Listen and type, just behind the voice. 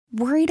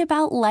Worried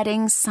about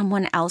letting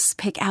someone else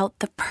pick out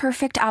the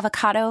perfect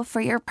avocado for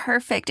your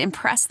perfect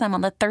impress them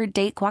on the third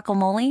date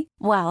guacamole?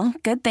 Well,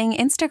 good thing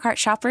Instacart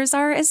shoppers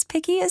are as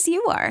picky as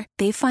you are.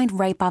 They find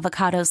ripe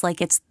avocados like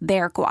it's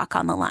their guac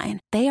on the line.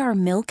 They are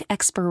milk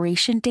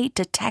expiration date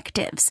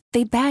detectives.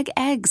 They bag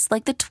eggs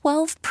like the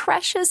 12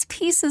 precious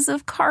pieces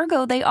of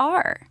cargo they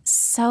are.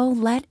 So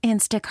let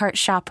Instacart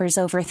shoppers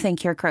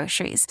overthink your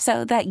groceries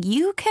so that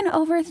you can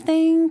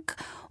overthink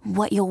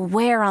what you'll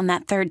wear on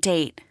that third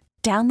date.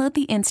 Download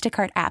the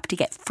Instacart app to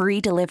get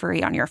free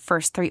delivery on your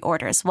first 3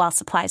 orders while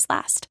supplies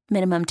last.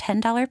 Minimum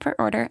 $10 per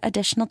order.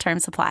 Additional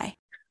terms apply.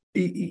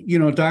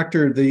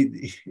 Doctor,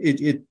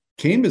 it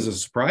came as a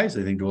surprise,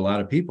 I think, to a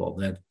lot of people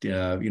that,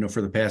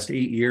 for the past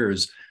 8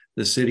 years,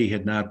 the city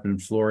had not been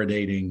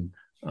fluoridating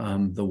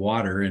the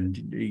water, and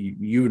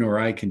you nor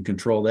I can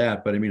control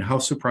that. But I mean, how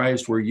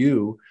surprised were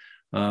you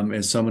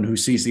as someone who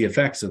sees the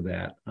effects of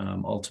that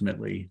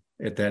ultimately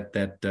at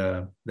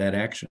that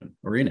action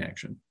or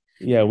inaction?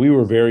 Yeah, we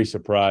were very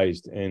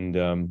surprised. And,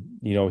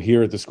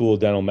 here at the School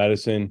of Dental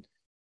Medicine,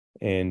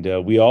 and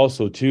we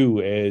also,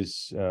 too,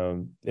 as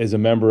a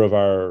member of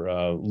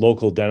our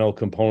local dental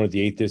component,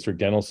 the 8th District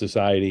Dental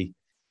Society,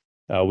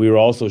 we were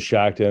also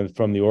shocked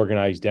from the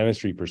organized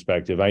dentistry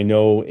perspective. I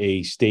know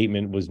a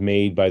statement was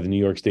made by the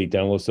New York State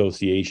Dental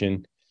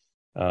Association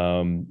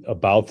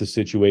about the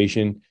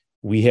situation.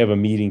 We have a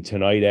meeting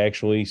tonight,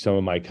 actually, some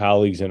of my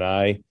colleagues and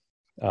I,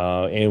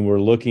 and we're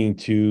looking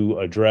to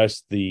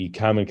address the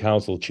Common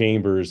Council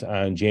chambers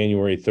on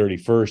January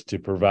 31st to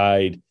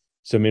provide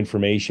some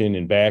information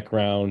and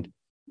background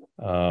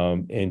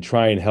and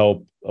try and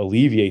help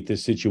alleviate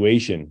this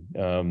situation.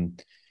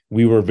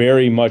 We were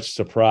very much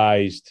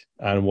surprised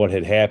on what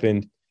had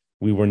happened.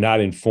 We were not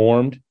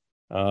informed.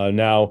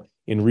 Now,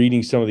 in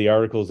reading some of the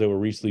articles that were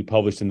recently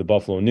published in the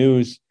Buffalo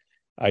News,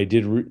 I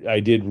did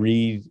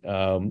read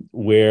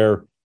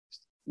where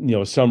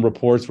some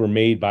reports were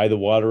made by the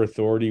Water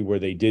Authority where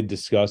they did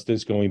discuss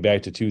this going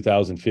back to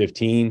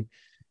 2015.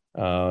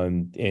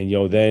 And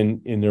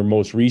then in their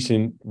most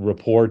recent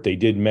report, they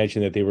did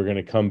mention that they were going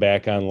to come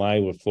back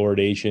online with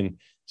fluoridation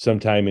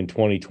sometime in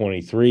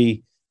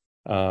 2023.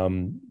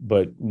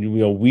 But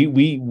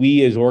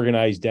we as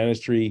organized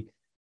dentistry,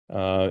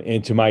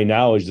 and to my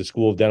knowledge, the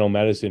School of Dental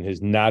Medicine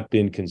has not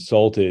been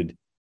consulted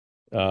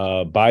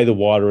by the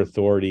Water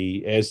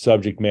Authority as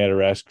subject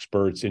matter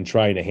experts in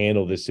trying to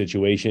handle this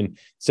situation.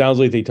 Sounds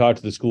like they talked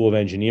to the School of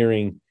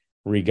Engineering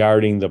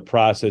regarding the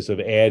process of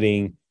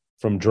adding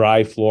from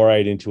dry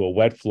fluoride into a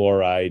wet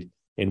fluoride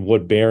and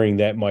what bearing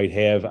that might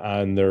have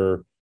on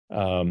their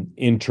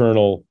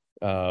internal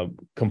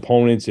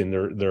components in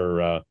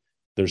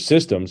their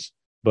systems,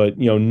 but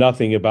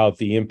nothing about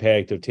the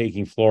impact of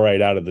taking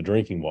fluoride out of the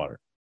drinking water.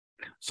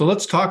 So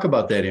let's talk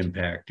about that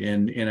impact,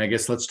 and I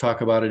guess let's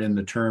talk about it in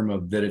the term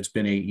of that it's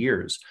been 8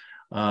 years.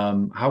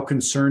 How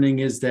concerning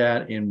is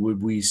that, and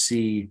would we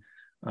see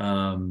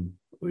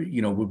impact from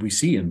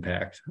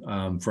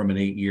an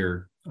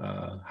 8-year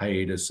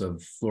hiatus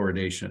of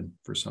fluoridation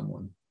for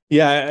someone?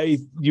 Yeah,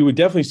 you would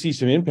definitely see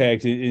some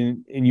impact,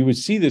 and you would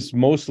see this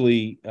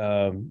mostly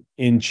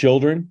in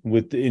children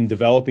in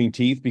developing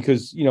teeth,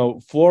 because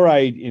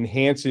fluoride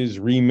enhances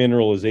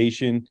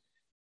remineralization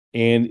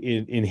and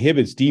it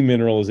inhibits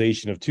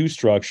demineralization of tooth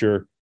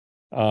structure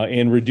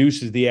and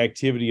reduces the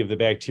activity of the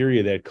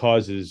bacteria that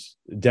causes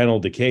dental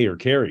decay or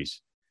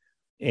caries.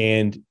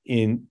 And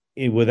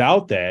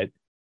without that,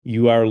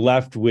 you are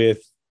left with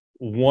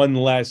one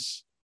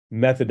less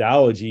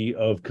methodology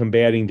of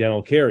combating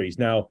dental caries.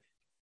 Now,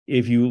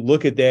 if you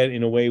look at that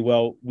in a way,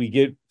 well, we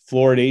get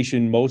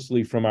fluoridation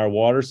mostly from our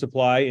water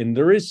supply, and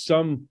there is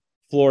some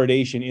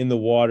fluoridation in the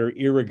water,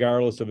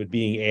 irregardless of it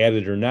being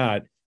added or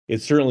not.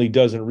 It certainly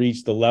doesn't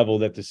reach the level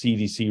that the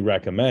CDC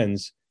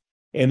recommends.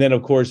 And then,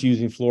 of course,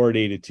 using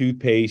fluoridated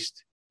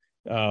toothpaste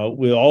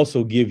will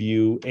also give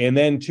you, and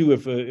then too,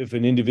 if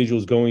an individual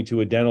is going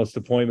to a dentist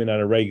appointment on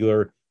a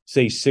regular,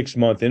 say,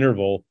 6-month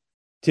interval,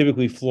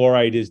 typically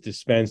fluoride is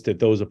dispensed at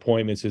those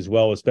appointments as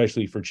well,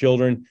 especially for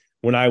children.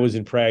 When I was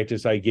in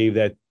practice, I gave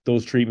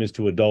those treatments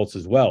to adults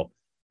as well.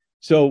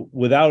 So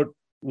without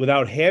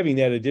having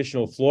that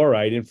additional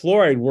fluoride, and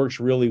fluoride works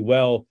really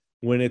well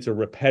when it's a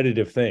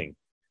repetitive thing.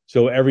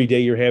 So every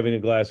day you're having a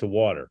glass of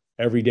water.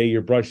 Every day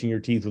you're brushing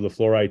your teeth with a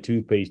fluoride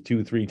toothpaste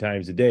 2-3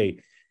 times a day.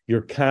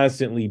 You're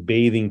constantly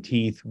bathing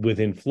teeth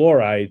within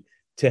fluoride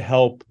to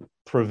help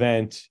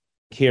prevent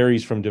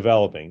caries from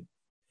developing.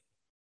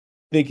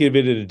 Think of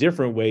it in a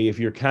different way. If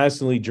you're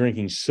constantly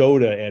drinking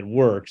soda at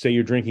work, say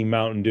you're drinking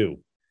Mountain Dew,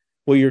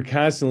 well, you're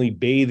constantly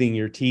bathing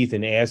your teeth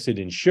in acid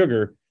and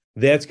sugar.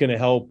 That's going to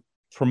help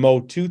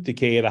promote tooth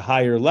decay at a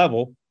higher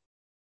level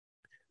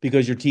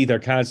because your teeth are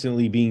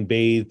constantly being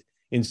bathed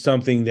in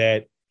something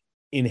that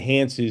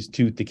enhances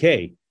tooth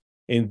decay.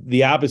 And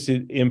the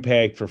opposite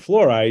impact for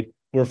fluoride,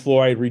 where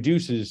fluoride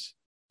reduces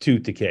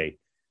tooth decay.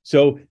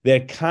 So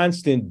that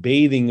constant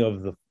bathing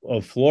of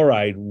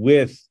fluoride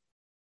with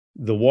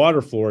the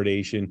water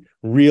fluoridation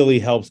really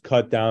helps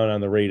cut down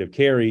on the rate of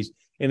caries.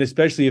 And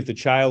especially if the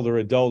child or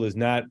adult is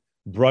not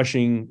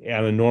brushing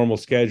on a normal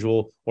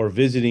schedule or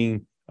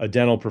visiting a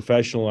dental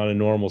professional on a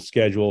normal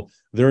schedule,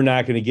 they're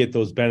not going to get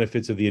those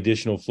benefits of the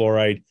additional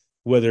fluoride,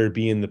 whether it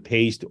be in the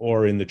paste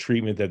or in the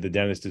treatment that the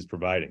dentist is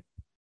providing.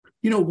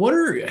 I'm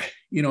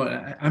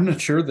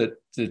not sure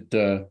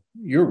that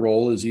your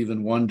role is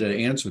even one to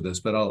answer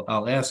this, but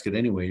I'll ask it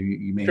anyway.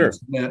 You may have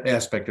an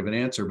aspect of an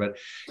answer, but,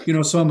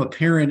 so I'm a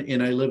parent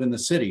and I live in the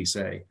city,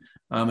 say,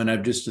 and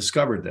I've just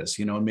discovered this,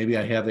 maybe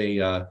I have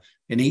an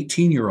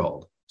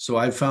 18-year-old. So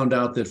I've found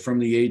out that from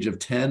the age of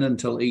 10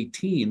 until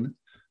 18,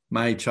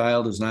 my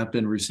child has not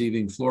been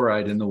receiving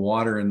fluoride in the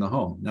water in the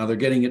home. Now they're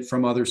getting it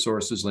from other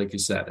sources, like you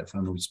said. If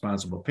I'm a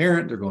responsible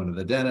parent, they're going to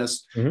the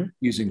dentist,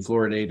 using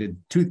fluoridated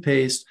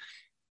toothpaste.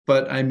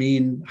 But I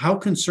mean, how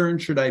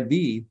concerned should I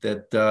be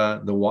that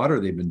the water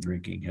they've been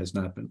drinking has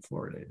not been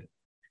fluoridated?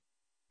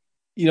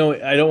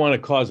 I don't want to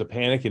cause a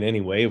panic in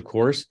any way, of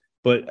course,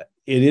 but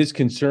it is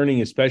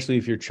concerning, especially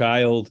if your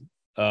child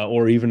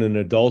or even an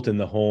adult in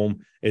the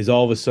home is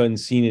all of a sudden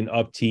seeing an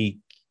uptick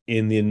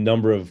in the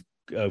number of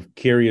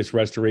caries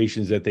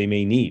restorations that they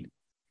may need.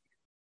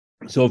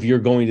 So if you're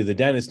going to the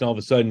dentist and all of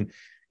a sudden,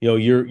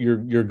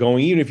 you're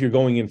going, even if you're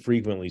going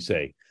infrequently,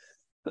 say,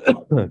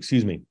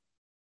 excuse me,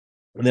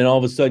 and then all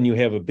of a sudden you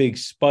have a big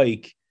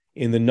spike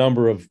in the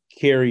number of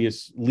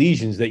carious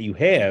lesions that you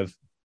have,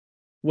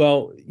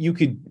 well, you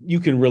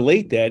can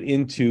relate that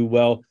into,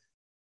 well,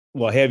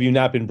 have you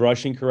not been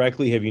brushing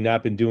correctly? Have you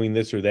not been doing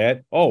this or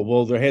that? Oh,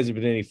 well, there hasn't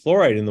been any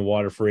fluoride in the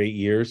water for 8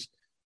 years.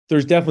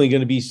 There's definitely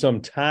going to be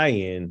some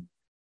tie-in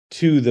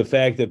to the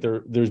fact that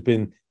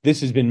this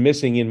has been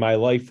missing in my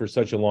life for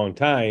such a long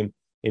time.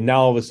 And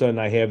now all of a sudden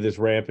I have this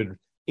rapid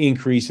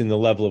increase in the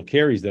level of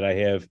caries that I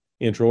have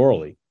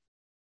intraorally.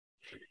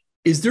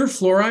 Is there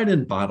fluoride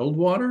in bottled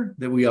water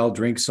that we all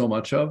drink so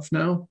much of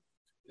now?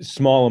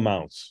 Small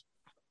amounts.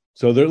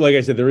 So there, like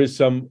I said, there is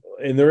some,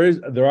 and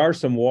there are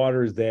some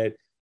waters that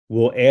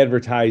will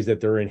advertise that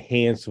they're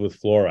enhanced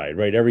with fluoride,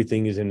 right?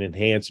 Everything is an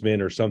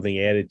enhancement or something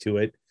added to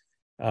it.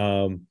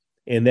 And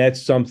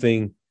that's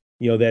something,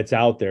 that's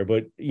out there.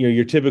 But,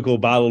 your typical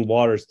bottled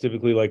water is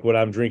typically like what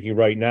I'm drinking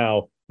right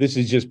now. This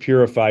is just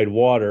purified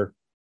water.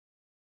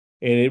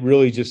 And it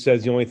really just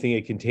says the only thing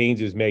it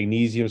contains is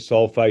magnesium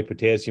sulfite,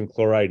 potassium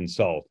chloride, and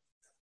salt.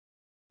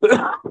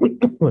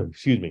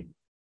 Excuse me.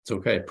 It's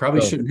okay.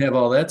 Probably shouldn't have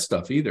all that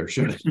stuff either,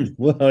 should it?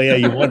 Well, yeah,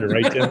 you wonder,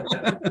 right, Tim?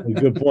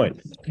 Good point.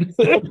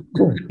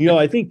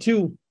 I think,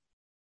 too,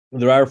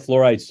 there are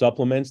fluoride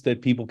supplements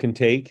that people can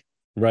take,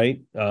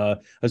 right?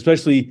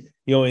 Especially,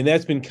 and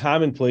that's been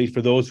commonplace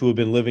for those who have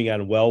been living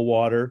on well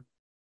water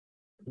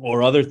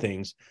or other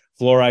things.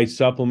 Fluoride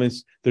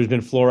supplements. There's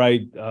been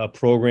fluoride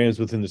programs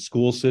within the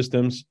school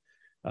systems.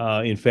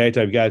 In fact,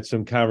 I've got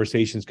some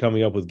conversations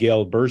coming up with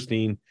Gail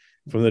Burstein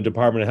from the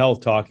Department of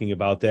Health talking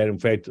about that. In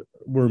fact,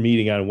 we're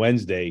meeting on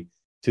Wednesday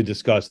to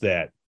discuss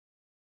that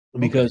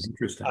because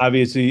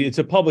obviously it's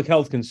a public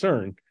health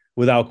concern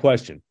without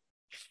question.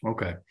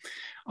 Okay.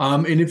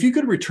 And if you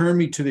could return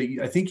me to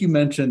I think you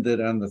mentioned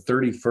that on the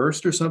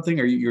 31st or something,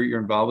 you're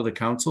involved with a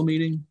council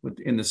meeting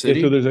in the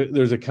city? Yeah, so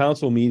there's a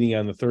council meeting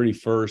on the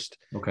 31st.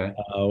 Okay.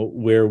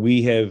 Where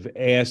we have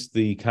asked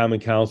the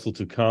Common Council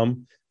to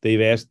come.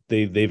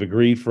 They've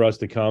agreed for us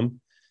to come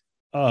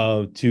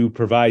to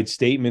provide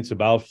statements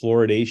about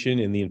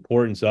fluoridation and the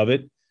importance of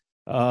it.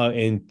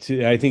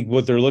 I think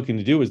what they're looking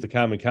to do is the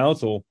Common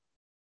Council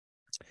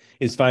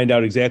is find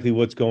out exactly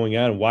what's going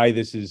on, why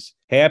this is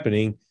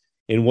happening,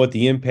 and what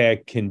the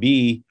impact can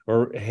be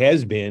or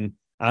has been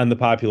on the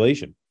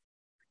population.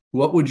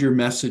 What would your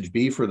message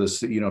be for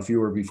this? If you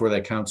were before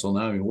that council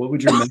now, what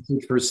would your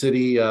message for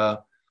city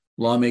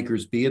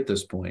lawmakers be at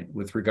this point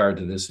with regard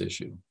to this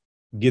issue?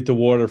 Get the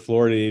water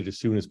fluoridated as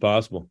soon as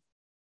possible.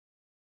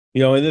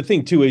 And the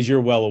thing too, is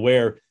you're well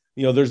aware,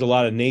 there's a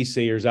lot of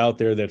naysayers out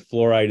there that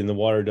fluoride in the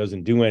water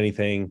doesn't do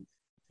anything,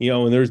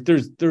 and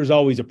there's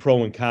always a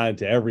pro and con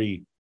to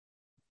every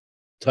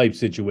type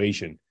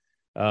situation.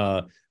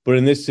 But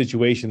in this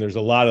situation, there's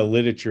a lot of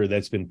literature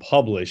that's been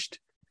published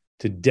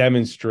to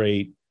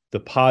demonstrate the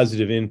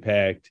positive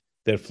impact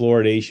that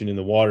fluoridation in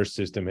the water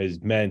system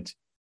has meant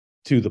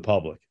to the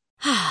public.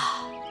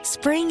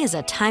 Spring is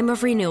a time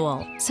of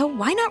renewal, so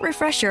why not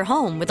refresh your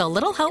home with a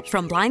little help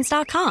from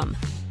Blinds.com?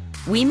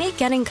 We make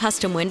getting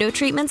custom window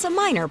treatments a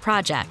minor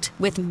project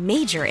with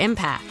major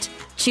impact.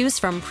 Choose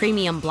from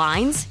premium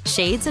blinds,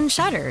 shades, and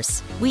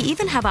shutters. We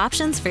even have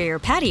options for your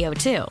patio,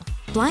 too.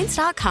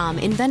 Blinds.com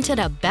invented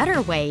a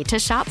better way to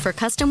shop for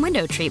custom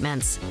window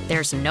treatments.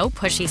 There's no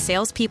pushy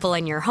salespeople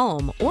in your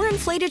home or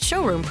inflated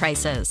showroom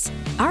prices.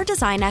 Our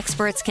design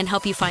experts can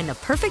help you find the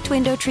perfect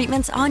window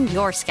treatments on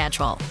your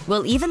schedule.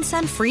 We'll even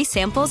send free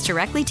samples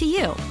directly to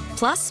you.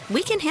 Plus,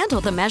 we can handle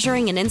the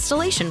measuring and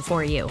installation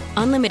for you.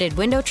 Unlimited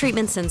window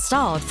treatments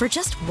installed for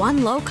just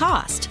one low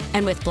cost.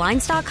 And with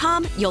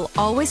Blinds.com, you'll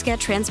always get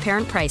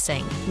transparent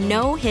pricing.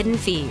 No hidden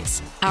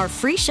fees. Our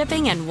free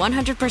shipping and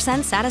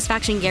 100%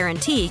 satisfaction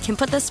guarantee can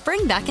put the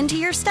spring back into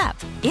your step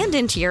and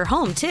into your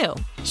home, too.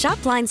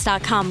 Shop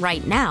Blinds.com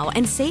right now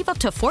and save up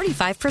to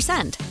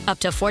 45%. Up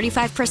to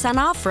 45%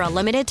 off for a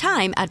limited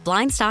time at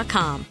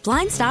Blinds.com.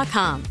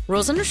 Blinds.com.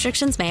 Rules and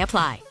restrictions may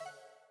apply.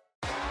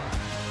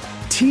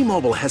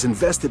 T-Mobile has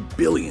invested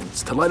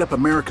billions to light up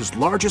America's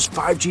largest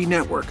 5G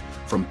network,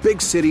 from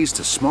big cities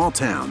to small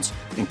towns,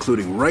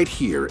 including right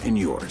here in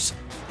yours.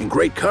 And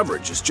great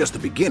coverage is just the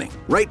beginning.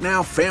 Right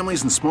now,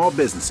 families and small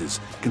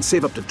businesses can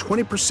save up to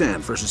 20%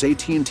 versus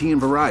AT&T and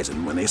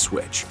Verizon when they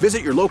switch.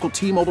 Visit your local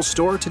T-Mobile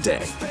store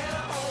today.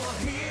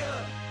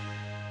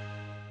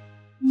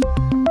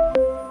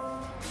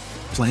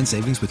 Plan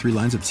savings with 3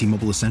 lines of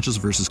T-Mobile Essentials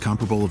versus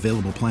comparable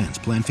available plans.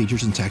 Plan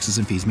features and taxes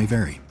and fees may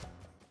vary.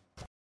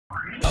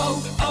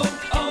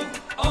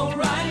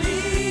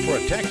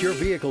 Protect your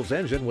vehicle's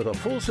engine with a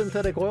full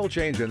synthetic oil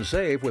change and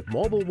save with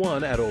Mobil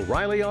 1 at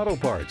O'Reilly Auto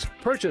Parts.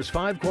 Purchase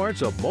 5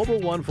 quarts of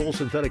Mobil 1 full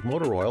synthetic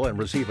motor oil and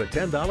receive a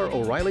 $10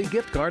 O'Reilly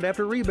gift card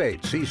after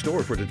rebate. See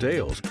store for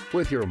details.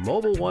 With your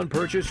Mobil 1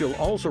 purchase, you'll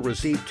also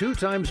receive 2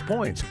 times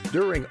points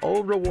during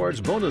O Rewards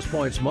Bonus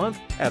Points Month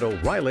at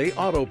O'Reilly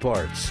Auto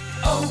Parts.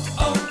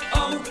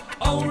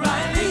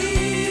 O'Reilly.